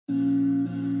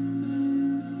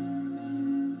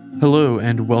Hello,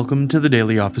 and welcome to the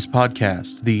Daily Office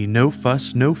Podcast, the No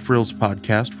Fuss, No Frills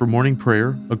podcast for morning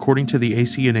prayer, according to the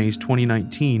ACNA's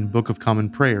 2019 Book of Common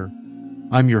Prayer.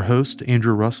 I'm your host,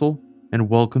 Andrew Russell,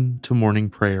 and welcome to morning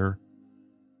prayer.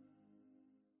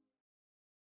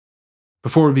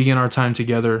 Before we begin our time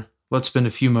together, let's spend a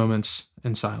few moments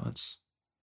in silence.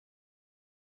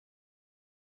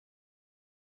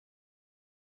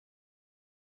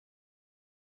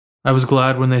 I was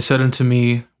glad when they said unto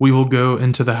me, We will go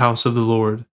into the house of the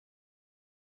Lord.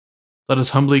 Let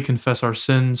us humbly confess our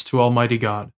sins to Almighty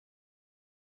God.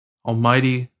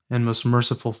 Almighty and most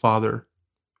merciful Father,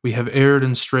 we have erred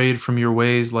and strayed from your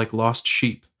ways like lost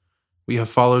sheep. We have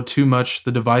followed too much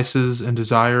the devices and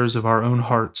desires of our own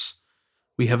hearts.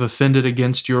 We have offended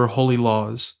against your holy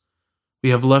laws. We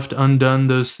have left undone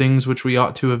those things which we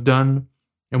ought to have done,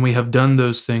 and we have done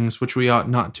those things which we ought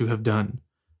not to have done.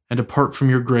 And apart from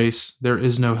your grace, there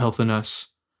is no health in us.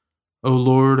 O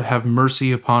Lord, have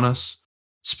mercy upon us.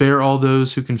 Spare all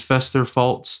those who confess their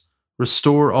faults.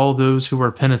 Restore all those who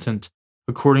are penitent,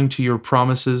 according to your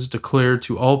promises declared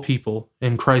to all people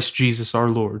in Christ Jesus our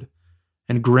Lord.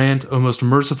 And grant, O most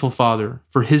merciful Father,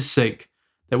 for his sake,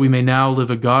 that we may now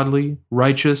live a godly,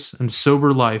 righteous, and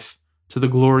sober life to the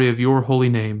glory of your holy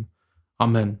name.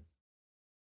 Amen.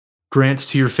 Grant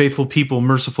to your faithful people,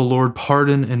 merciful Lord,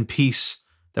 pardon and peace,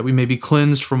 that we may be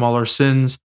cleansed from all our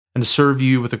sins and serve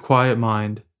you with a quiet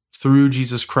mind, through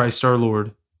Jesus Christ our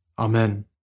Lord. Amen.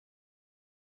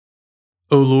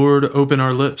 O Lord, open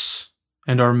our lips,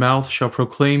 and our mouth shall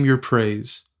proclaim your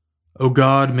praise. O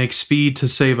God, make speed to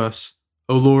save us.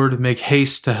 O Lord, make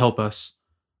haste to help us.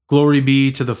 Glory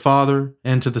be to the Father,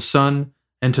 and to the Son,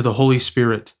 and to the Holy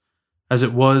Spirit, as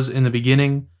it was in the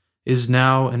beginning, is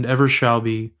now, and ever shall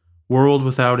be, world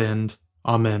without end.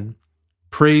 Amen.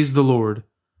 Praise the Lord.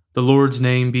 The Lord's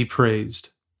name be praised.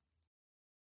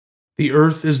 The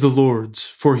earth is the Lord's,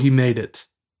 for he made it.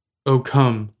 O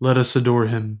come, let us adore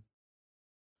him.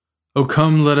 O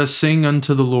come, let us sing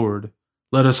unto the Lord.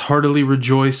 Let us heartily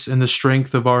rejoice in the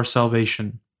strength of our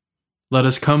salvation. Let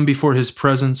us come before his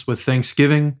presence with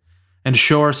thanksgiving, and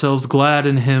show ourselves glad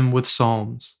in him with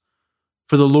psalms.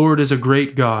 For the Lord is a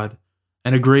great God,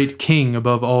 and a great King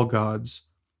above all gods.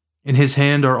 In his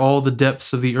hand are all the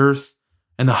depths of the earth,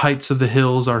 and the heights of the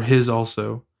hills are his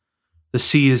also. The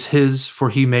sea is his,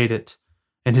 for he made it,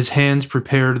 and his hands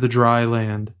prepared the dry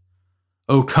land.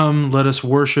 O come, let us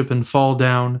worship and fall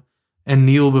down, and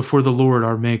kneel before the Lord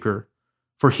our Maker.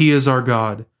 For he is our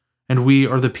God, and we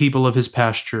are the people of his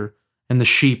pasture, and the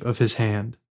sheep of his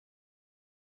hand.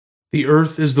 The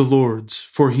earth is the Lord's,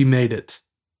 for he made it.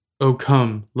 O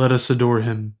come, let us adore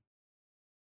him.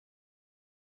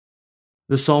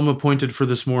 The psalm appointed for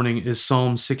this morning is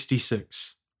Psalm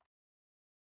 66.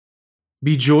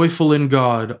 Be joyful in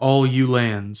God, all you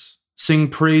lands. Sing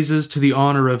praises to the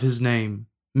honor of his name.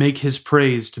 Make his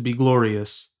praise to be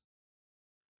glorious.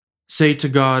 Say to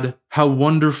God, how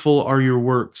wonderful are your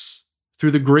works.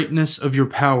 Through the greatness of your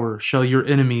power shall your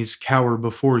enemies cower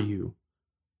before you.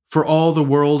 For all the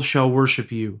world shall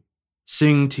worship you,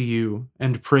 sing to you,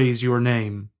 and praise your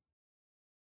name.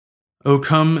 O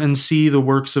come and see the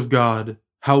works of God,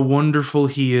 how wonderful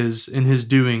he is in his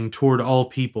doing toward all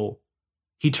people.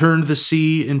 He turned the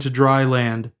sea into dry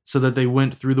land, so that they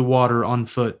went through the water on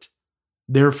foot.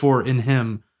 Therefore in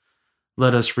him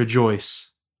let us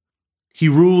rejoice. He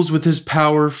rules with his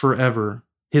power forever.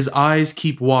 His eyes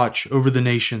keep watch over the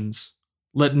nations.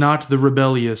 Let not the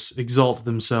rebellious exalt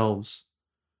themselves.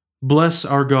 Bless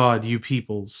our God, you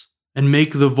peoples, and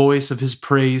make the voice of his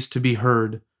praise to be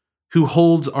heard, who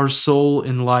holds our soul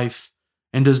in life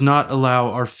and does not allow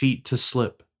our feet to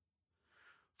slip.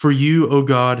 For you, O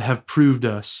God, have proved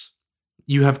us.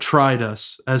 You have tried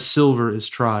us as silver is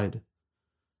tried.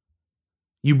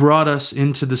 You brought us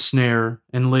into the snare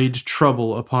and laid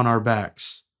trouble upon our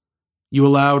backs. You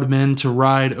allowed men to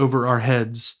ride over our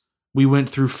heads. We went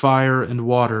through fire and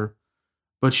water,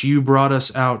 but you brought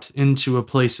us out into a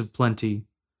place of plenty.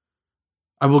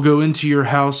 I will go into your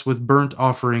house with burnt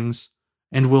offerings,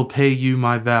 and will pay you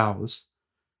my vows,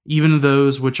 even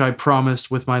those which I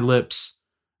promised with my lips,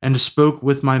 and spoke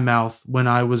with my mouth when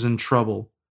I was in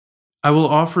trouble. I will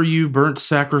offer you burnt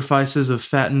sacrifices of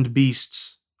fattened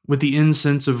beasts, with the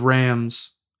incense of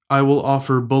rams. I will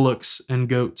offer bullocks and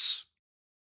goats.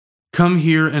 Come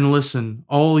here and listen,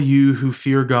 all you who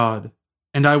fear God,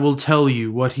 and I will tell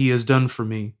you what he has done for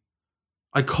me.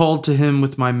 I called to him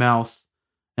with my mouth,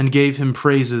 and gave him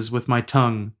praises with my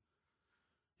tongue.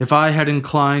 If I had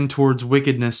inclined towards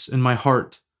wickedness in my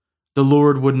heart, the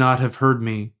Lord would not have heard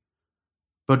me.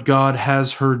 But God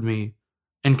has heard me,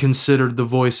 and considered the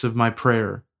voice of my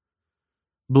prayer.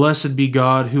 Blessed be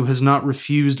God who has not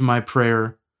refused my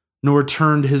prayer, nor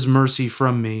turned his mercy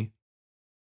from me.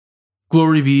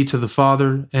 Glory be to the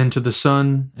Father, and to the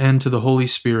Son, and to the Holy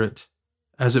Spirit,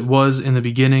 as it was in the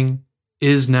beginning,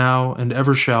 is now, and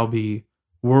ever shall be,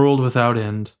 world without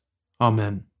end.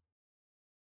 Amen.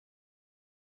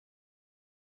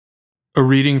 A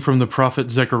reading from the prophet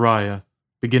Zechariah,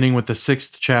 beginning with the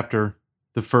 6th chapter,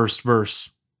 the 1st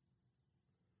verse.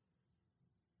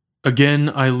 Again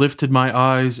I lifted my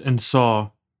eyes and saw,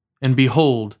 and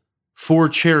behold, 4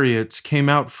 chariots came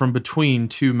out from between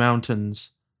 2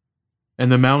 mountains,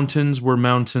 and the mountains were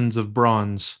mountains of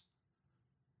bronze.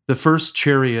 The first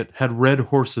chariot had red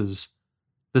horses,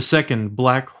 the second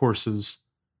black horses,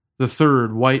 the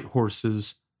third white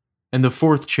horses, and the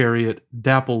 4th chariot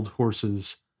dappled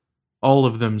horses, all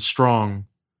of them strong.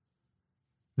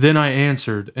 Then I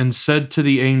answered and said to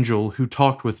the angel who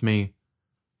talked with me,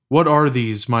 What are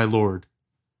these, my Lord?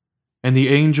 And the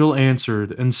angel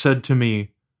answered and said to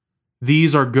me,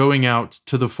 These are going out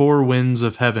to the 4 winds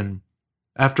of heaven,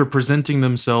 after presenting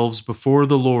themselves before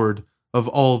the Lord of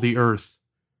all the earth.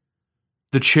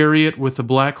 The chariot with the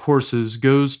black horses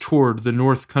goes toward the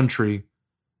north country,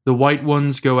 the white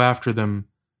ones go after them,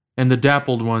 and the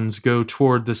dappled ones go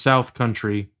toward the south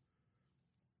country.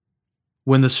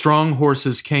 When the strong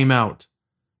horses came out,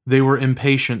 they were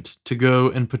impatient to go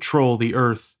and patrol the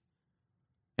earth.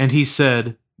 And he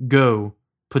said, Go,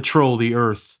 patrol the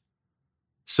earth.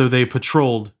 So they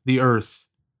patrolled the earth.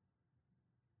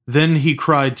 Then he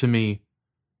cried to me,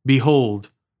 Behold,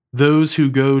 those who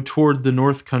go toward the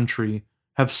north country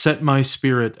have set my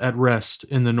spirit at rest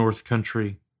in the north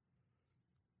country.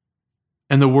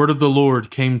 And the word of the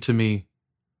Lord came to me,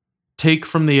 Take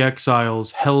from the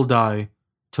exiles Heldai,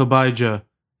 Tobijah,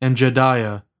 and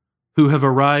Jedaiah, who have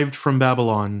arrived from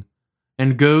Babylon,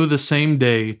 and go the same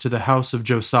day to the house of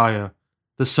Josiah,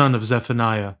 the son of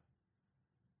Zephaniah.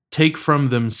 Take from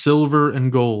them silver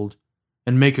and gold,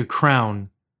 and make a crown,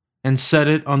 and set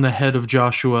it on the head of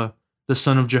Joshua, the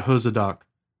son of Jehozadak,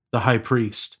 the high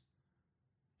priest.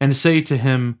 And say to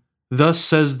him, Thus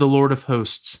says the Lord of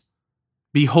hosts,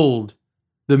 Behold,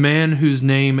 the man whose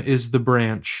name is the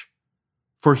branch,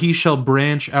 for he shall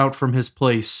branch out from his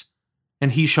place,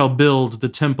 and he shall build the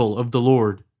temple of the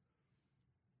Lord.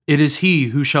 It is he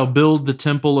who shall build the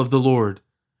temple of the Lord,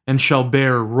 and shall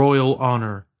bear royal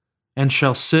honor, and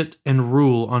shall sit and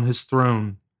rule on his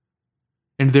throne.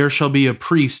 And there shall be a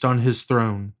priest on his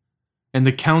throne, and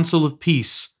the counsel of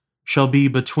peace shall be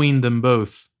between them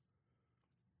both.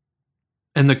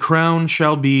 And the crown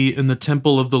shall be in the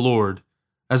temple of the Lord,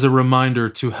 as a reminder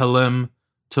to Helem,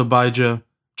 Tobijah,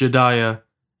 Jedaiah,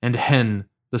 and Hen,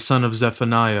 the son of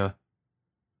Zephaniah.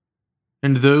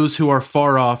 And those who are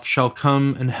far off shall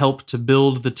come and help to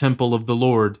build the temple of the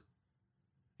Lord.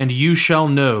 And you shall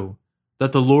know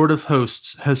that the Lord of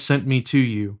hosts has sent me to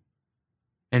you.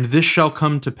 And this shall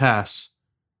come to pass,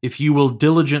 if you will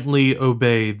diligently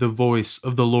obey the voice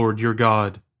of the Lord your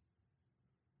God.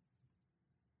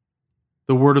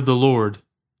 The word of the Lord.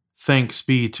 Thanks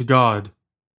be to God.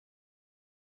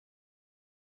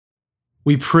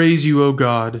 We praise you, O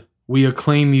God. We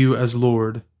acclaim you as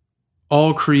Lord.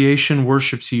 All creation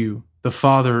worships you, the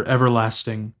Father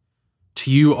everlasting.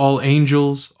 To you all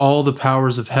angels, all the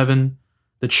powers of heaven,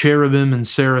 the cherubim and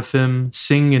seraphim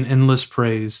sing in endless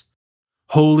praise.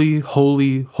 Holy,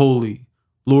 holy, holy,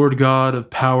 Lord God of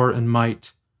power and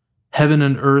might. Heaven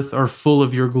and earth are full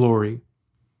of your glory.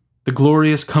 The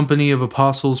glorious company of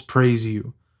apostles praise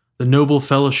you. The noble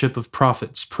fellowship of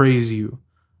prophets praise you.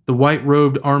 The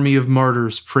white-robed army of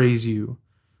martyrs praise you.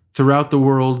 Throughout the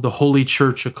world, the Holy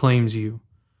Church acclaims you.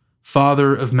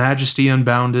 Father of majesty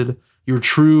unbounded, your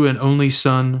true and only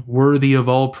Son, worthy of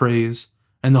all praise,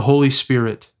 and the Holy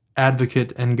Spirit,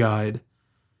 advocate and guide.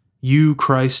 You,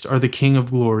 Christ, are the King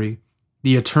of glory,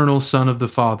 the eternal Son of the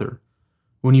Father.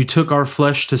 When you took our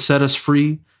flesh to set us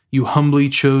free, you humbly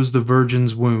chose the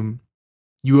Virgin's womb.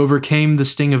 You overcame the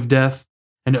sting of death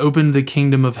and opened the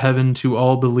kingdom of heaven to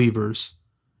all believers.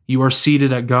 You are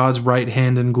seated at God's right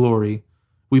hand in glory.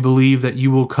 We believe that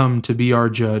you will come to be our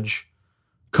judge.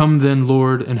 Come then,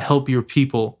 Lord, and help your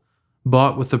people,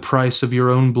 bought with the price of your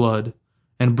own blood,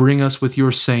 and bring us with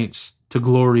your saints to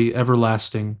glory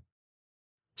everlasting.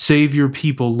 Save your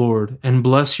people, Lord, and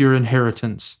bless your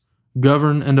inheritance.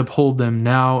 Govern and uphold them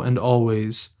now and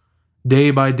always.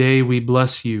 Day by day we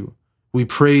bless you. We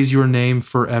praise your name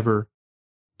forever.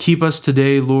 Keep us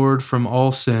today, Lord, from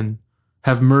all sin.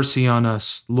 Have mercy on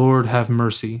us, Lord, have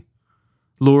mercy.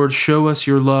 Lord, show us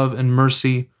your love and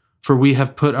mercy, for we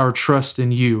have put our trust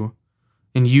in you.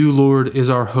 In you, Lord, is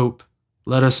our hope.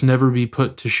 Let us never be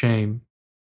put to shame.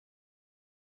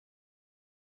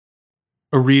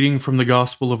 A reading from the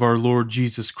Gospel of our Lord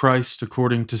Jesus Christ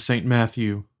according to St.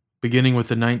 Matthew, beginning with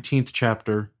the 19th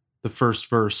chapter, the first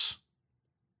verse.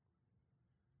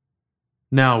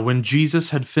 Now, when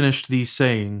Jesus had finished these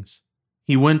sayings,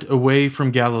 he went away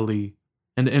from Galilee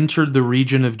and entered the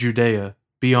region of Judea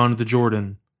beyond the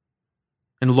Jordan.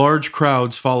 And large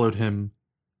crowds followed him,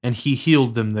 and he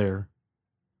healed them there.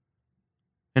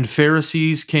 And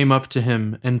Pharisees came up to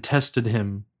him and tested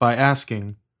him by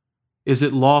asking, "Is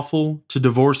it lawful to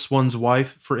divorce one's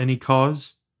wife for any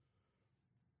cause?"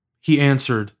 He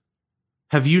answered,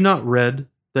 "Have you not read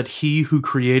that he who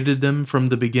created them from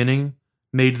the beginning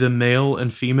made them male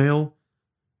and female,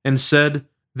 and said,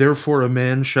 'Therefore a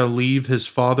man shall leave his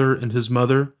father and his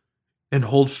mother, and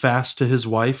hold fast to his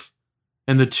wife,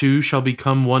 and the two shall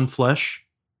become one flesh?'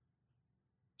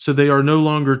 So they are no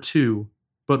longer two,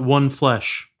 but one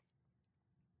flesh.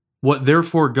 What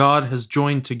therefore God has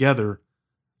joined together,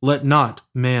 let not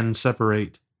man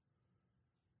separate."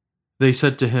 They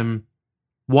said to him,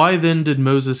 "Why then did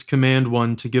Moses command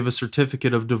one to give a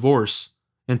certificate of divorce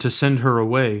and to send her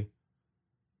away?"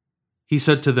 He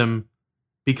said to them,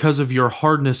 "Because of your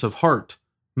hardness of heart,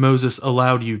 Moses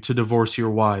allowed you to divorce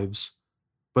your wives.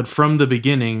 But from the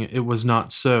beginning it was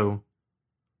not so.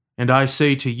 And I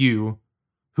say to you,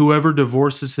 whoever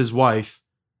divorces his wife,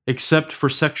 except for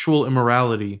sexual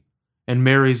immorality, and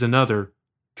marries another,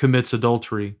 commits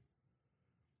adultery."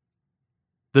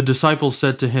 The disciples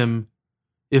said to him,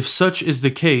 "If such is the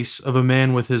case of a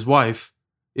man with his wife,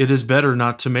 it is better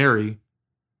not to marry."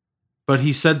 But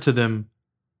he said to them,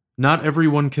 "Not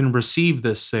everyone can receive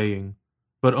this saying,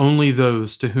 but only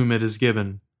those to whom it is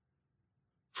given.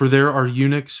 For there are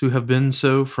eunuchs who have been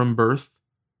so from birth,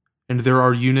 and there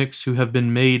are eunuchs who have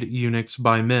been made eunuchs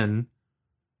by men,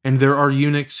 and there are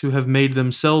eunuchs who have made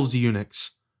themselves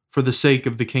eunuchs for the sake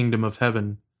of the kingdom of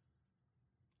heaven.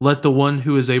 Let the one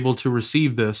who is able to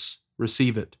receive this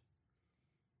receive it."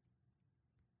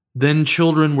 Then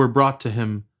children were brought to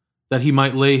him, that he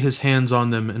might lay his hands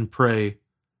on them and pray.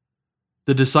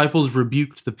 The disciples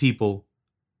rebuked the people,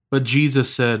 but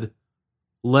Jesus said,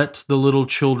 "Let the little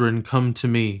children come to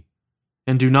me,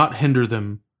 and do not hinder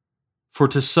them, for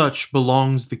to such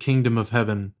belongs the kingdom of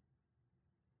heaven."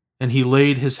 And he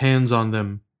laid his hands on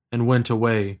them and went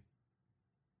away.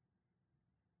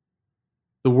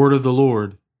 The word of the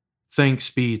Lord. Thanks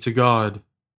be to God.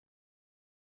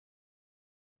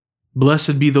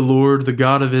 Blessed be the Lord, the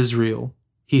God of Israel.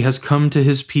 He has come to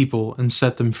his people and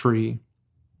set them free.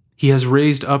 He has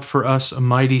raised up for us a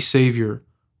mighty Savior,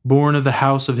 born of the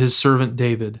house of his servant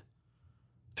David.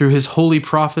 Through his holy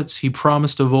prophets he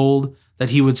promised of old that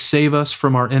he would save us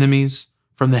from our enemies,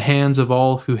 from the hands of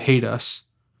all who hate us.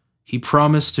 He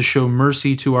promised to show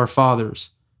mercy to our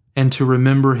fathers, and to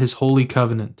remember his holy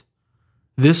covenant.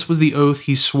 This was the oath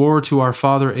he swore to our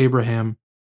father Abraham,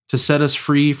 to set us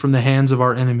free from the hands of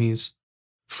our enemies,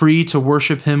 free to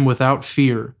worship him without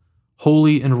fear,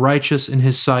 holy and righteous in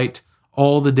his sight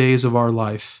all the days of our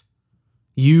life.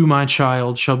 You, my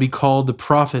child, shall be called the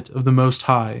prophet of the Most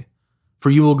High, for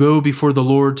you will go before the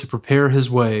Lord to prepare his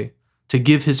way, to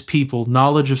give his people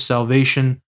knowledge of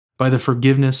salvation by the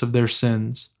forgiveness of their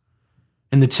sins.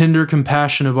 In the tender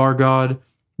compassion of our God,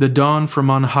 the dawn from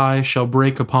on high shall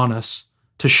break upon us,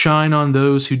 to shine on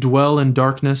those who dwell in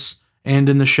darkness and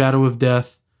in the shadow of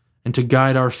death, and to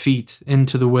guide our feet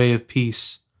into the way of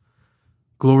peace.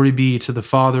 Glory be to the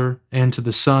Father, and to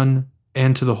the Son,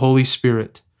 and to the Holy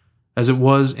Spirit, as it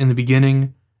was in the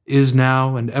beginning, is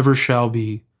now, and ever shall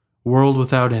be, world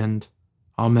without end.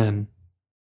 Amen.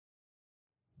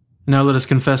 Now let us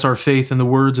confess our faith in the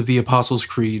words of the Apostles'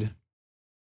 Creed.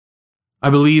 I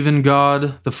believe in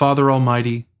God, the Father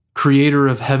Almighty, creator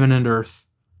of heaven and earth.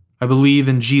 I believe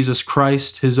in Jesus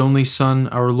Christ, his only Son,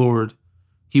 our Lord.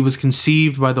 He was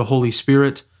conceived by the Holy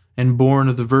Spirit and born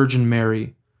of the Virgin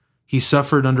Mary. He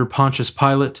suffered under Pontius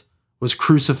Pilate, was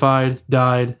crucified,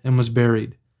 died, and was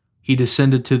buried. He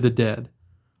descended to the dead.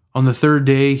 On the third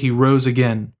day he rose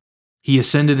again. He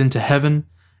ascended into heaven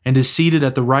and is seated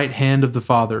at the right hand of the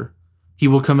Father. He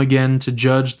will come again to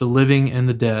judge the living and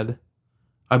the dead.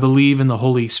 I believe in the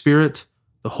Holy Spirit,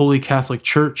 the Holy Catholic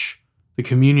Church, the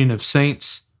communion of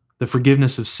saints, the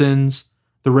forgiveness of sins,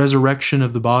 the resurrection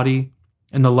of the body,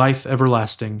 and the life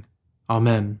everlasting.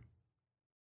 Amen.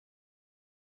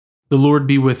 The Lord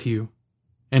be with you,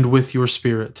 and with your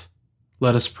spirit.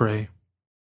 Let us pray.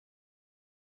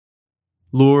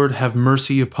 Lord, have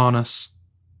mercy upon us.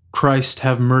 Christ,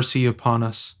 have mercy upon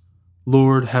us.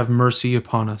 Lord, have mercy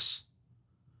upon us.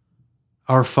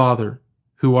 Our Father,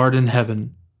 who art in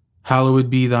heaven,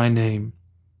 hallowed be thy name.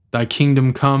 Thy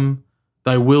kingdom come,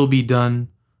 thy will be done,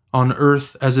 on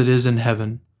earth as it is in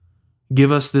heaven.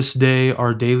 Give us this day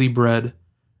our daily bread,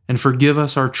 and forgive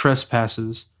us our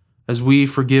trespasses, as we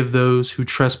forgive those who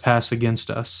trespass against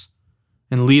us.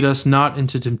 And lead us not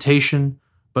into temptation,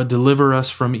 but deliver us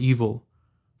from evil.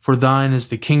 For thine is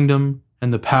the kingdom,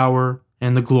 and the power,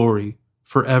 and the glory,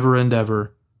 forever and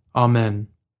ever. Amen.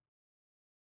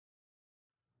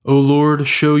 O Lord,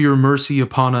 show your mercy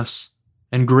upon us,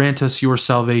 and grant us your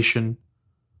salvation.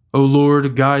 O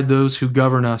Lord, guide those who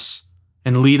govern us,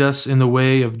 and lead us in the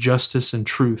way of justice and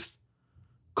truth.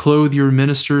 Clothe your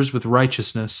ministers with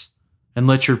righteousness, and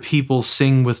let your people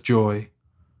sing with joy.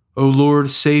 O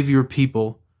Lord, save your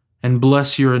people, and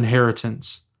bless your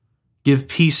inheritance. Give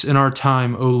peace in our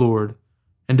time, O Lord,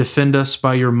 and defend us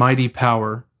by your mighty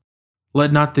power.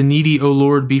 Let not the needy, O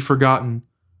Lord, be forgotten,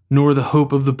 nor the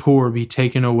hope of the poor be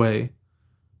taken away.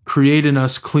 Create in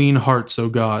us clean hearts, O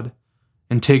God,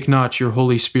 and take not your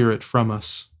Holy Spirit from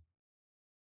us.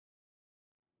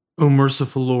 O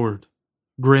merciful Lord,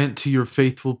 grant to your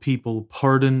faithful people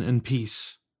pardon and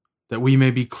peace, that we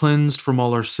may be cleansed from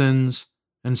all our sins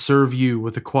and serve you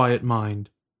with a quiet mind.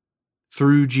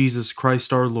 Through Jesus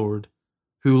Christ our Lord,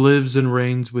 who lives and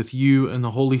reigns with you and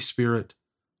the Holy Spirit,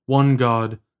 one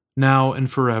God, now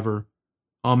and forever.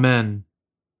 Amen.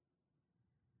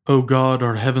 O God,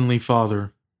 our heavenly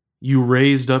Father, you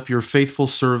raised up your faithful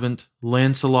servant,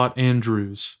 Lancelot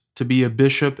Andrewes, to be a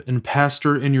bishop and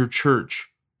pastor in your church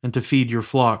and to feed your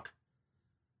flock.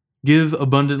 Give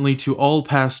abundantly to all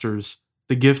pastors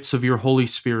the gifts of your Holy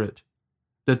Spirit,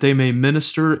 that they may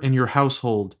minister in your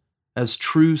household as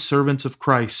true servants of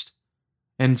Christ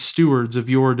and stewards of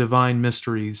your divine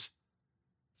mysteries.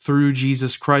 Through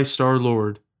Jesus Christ our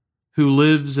Lord, who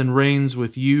lives and reigns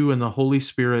with you and the Holy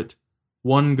Spirit,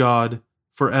 one God,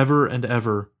 forever and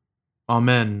ever.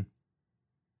 Amen.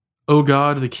 O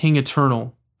God, the King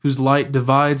eternal, whose light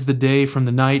divides the day from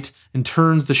the night and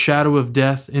turns the shadow of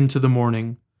death into the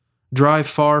morning, drive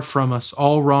far from us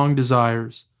all wrong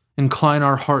desires, incline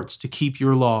our hearts to keep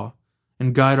your law,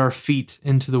 and guide our feet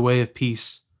into the way of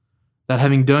peace, that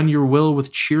having done your will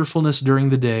with cheerfulness during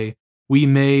the day, we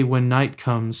may, when night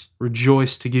comes,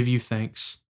 rejoice to give you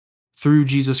thanks. Through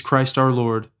Jesus Christ our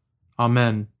Lord.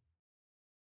 Amen.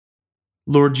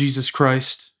 Lord Jesus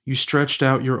Christ, you stretched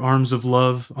out your arms of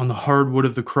love on the hard wood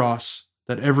of the cross,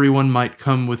 that everyone might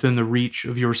come within the reach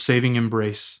of your saving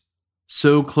embrace.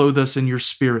 So clothe us in your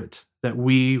Spirit, that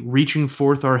we, reaching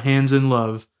forth our hands in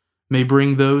love, may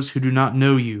bring those who do not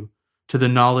know you to the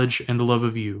knowledge and love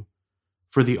of you,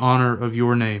 for the honor of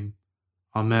your name.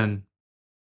 Amen.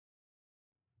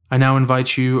 I now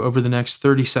invite you over the next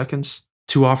 30 seconds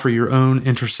to offer your own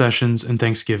intercessions and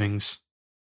thanksgivings.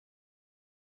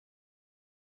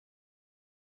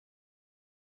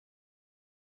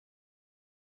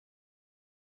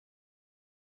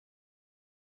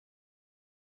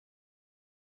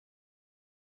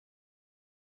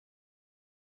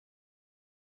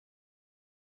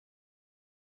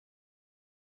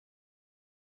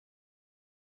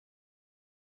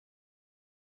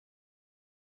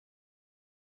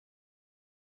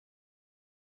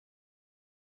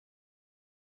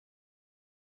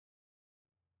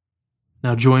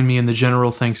 Now join me in the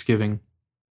general thanksgiving.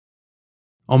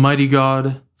 Almighty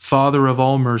God, Father of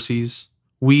all mercies,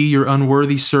 we, your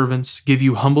unworthy servants, give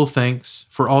you humble thanks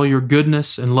for all your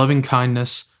goodness and loving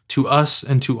kindness to us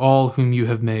and to all whom you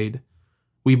have made.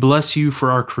 We bless you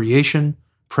for our creation,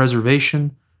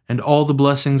 preservation, and all the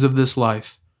blessings of this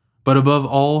life, but above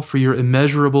all for your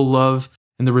immeasurable love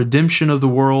and the redemption of the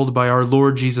world by our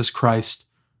Lord Jesus Christ,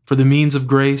 for the means of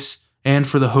grace and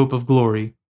for the hope of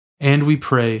glory. And we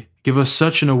pray, give us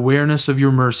such an awareness of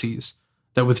your mercies,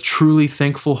 that with truly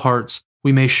thankful hearts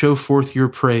we may show forth your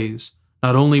praise,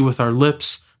 not only with our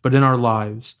lips, but in our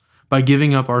lives, by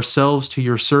giving up ourselves to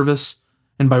your service,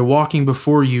 and by walking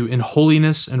before you in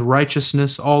holiness and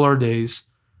righteousness all our days.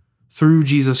 Through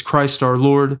Jesus Christ our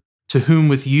Lord, to whom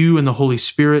with you and the Holy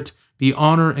Spirit be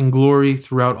honor and glory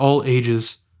throughout all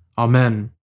ages.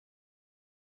 Amen.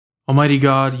 Almighty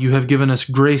God, you have given us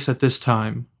grace at this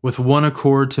time, with one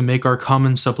accord to make our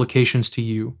common supplications to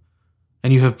you.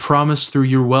 And you have promised through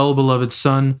your well-beloved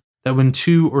Son that when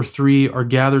 2 or 3 are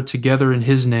gathered together in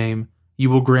his name, you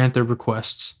will grant their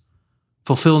requests.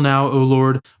 Fulfill now, O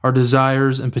Lord, our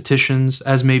desires and petitions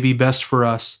as may be best for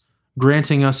us,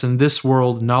 granting us in this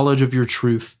world knowledge of your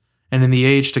truth, and in the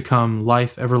age to come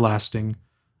life everlasting.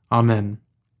 Amen.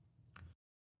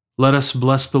 Let us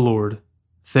bless the Lord.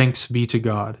 Thanks be to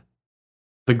God.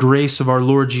 The grace of our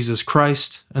Lord Jesus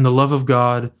Christ, and the love of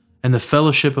God, and the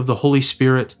fellowship of the Holy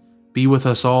Spirit be with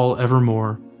us all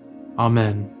evermore.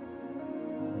 Amen.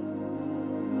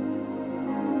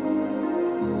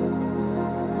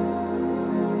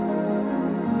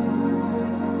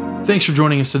 Thanks for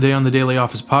joining us today on the Daily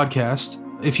Office Podcast.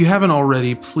 If you haven't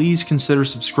already, please consider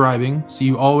subscribing so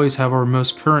you always have our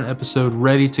most current episode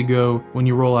ready to go when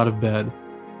you roll out of bed.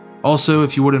 Also,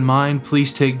 if you wouldn't mind,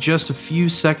 please take just a few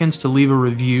seconds to leave a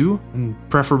review, and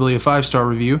preferably a 5-star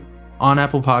review, on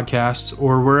Apple Podcasts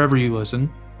or wherever you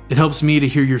listen. It helps me to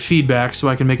hear your feedback so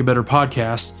I can make a better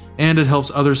podcast, and it helps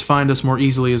others find us more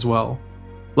easily as well.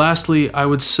 Lastly, I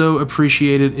would so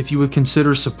appreciate it if you would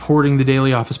consider supporting the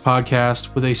Daily Office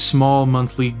Podcast with a small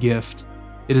monthly gift.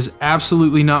 It is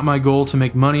absolutely not my goal to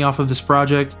make money off of this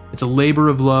project. It's a labor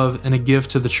of love and a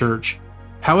gift to the church.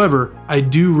 However, I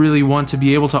do really want to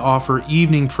be able to offer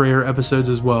evening prayer episodes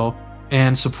as well,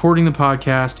 and supporting the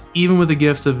podcast, even with a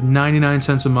gift of 99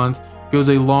 cents a month, goes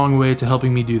a long way to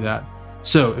helping me do that.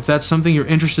 So, if that's something you're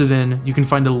interested in, you can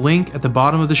find a link at the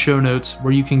bottom of the show notes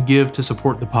where you can give to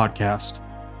support the podcast.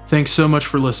 Thanks so much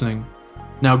for listening.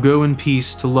 Now go in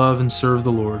peace to love and serve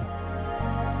the Lord.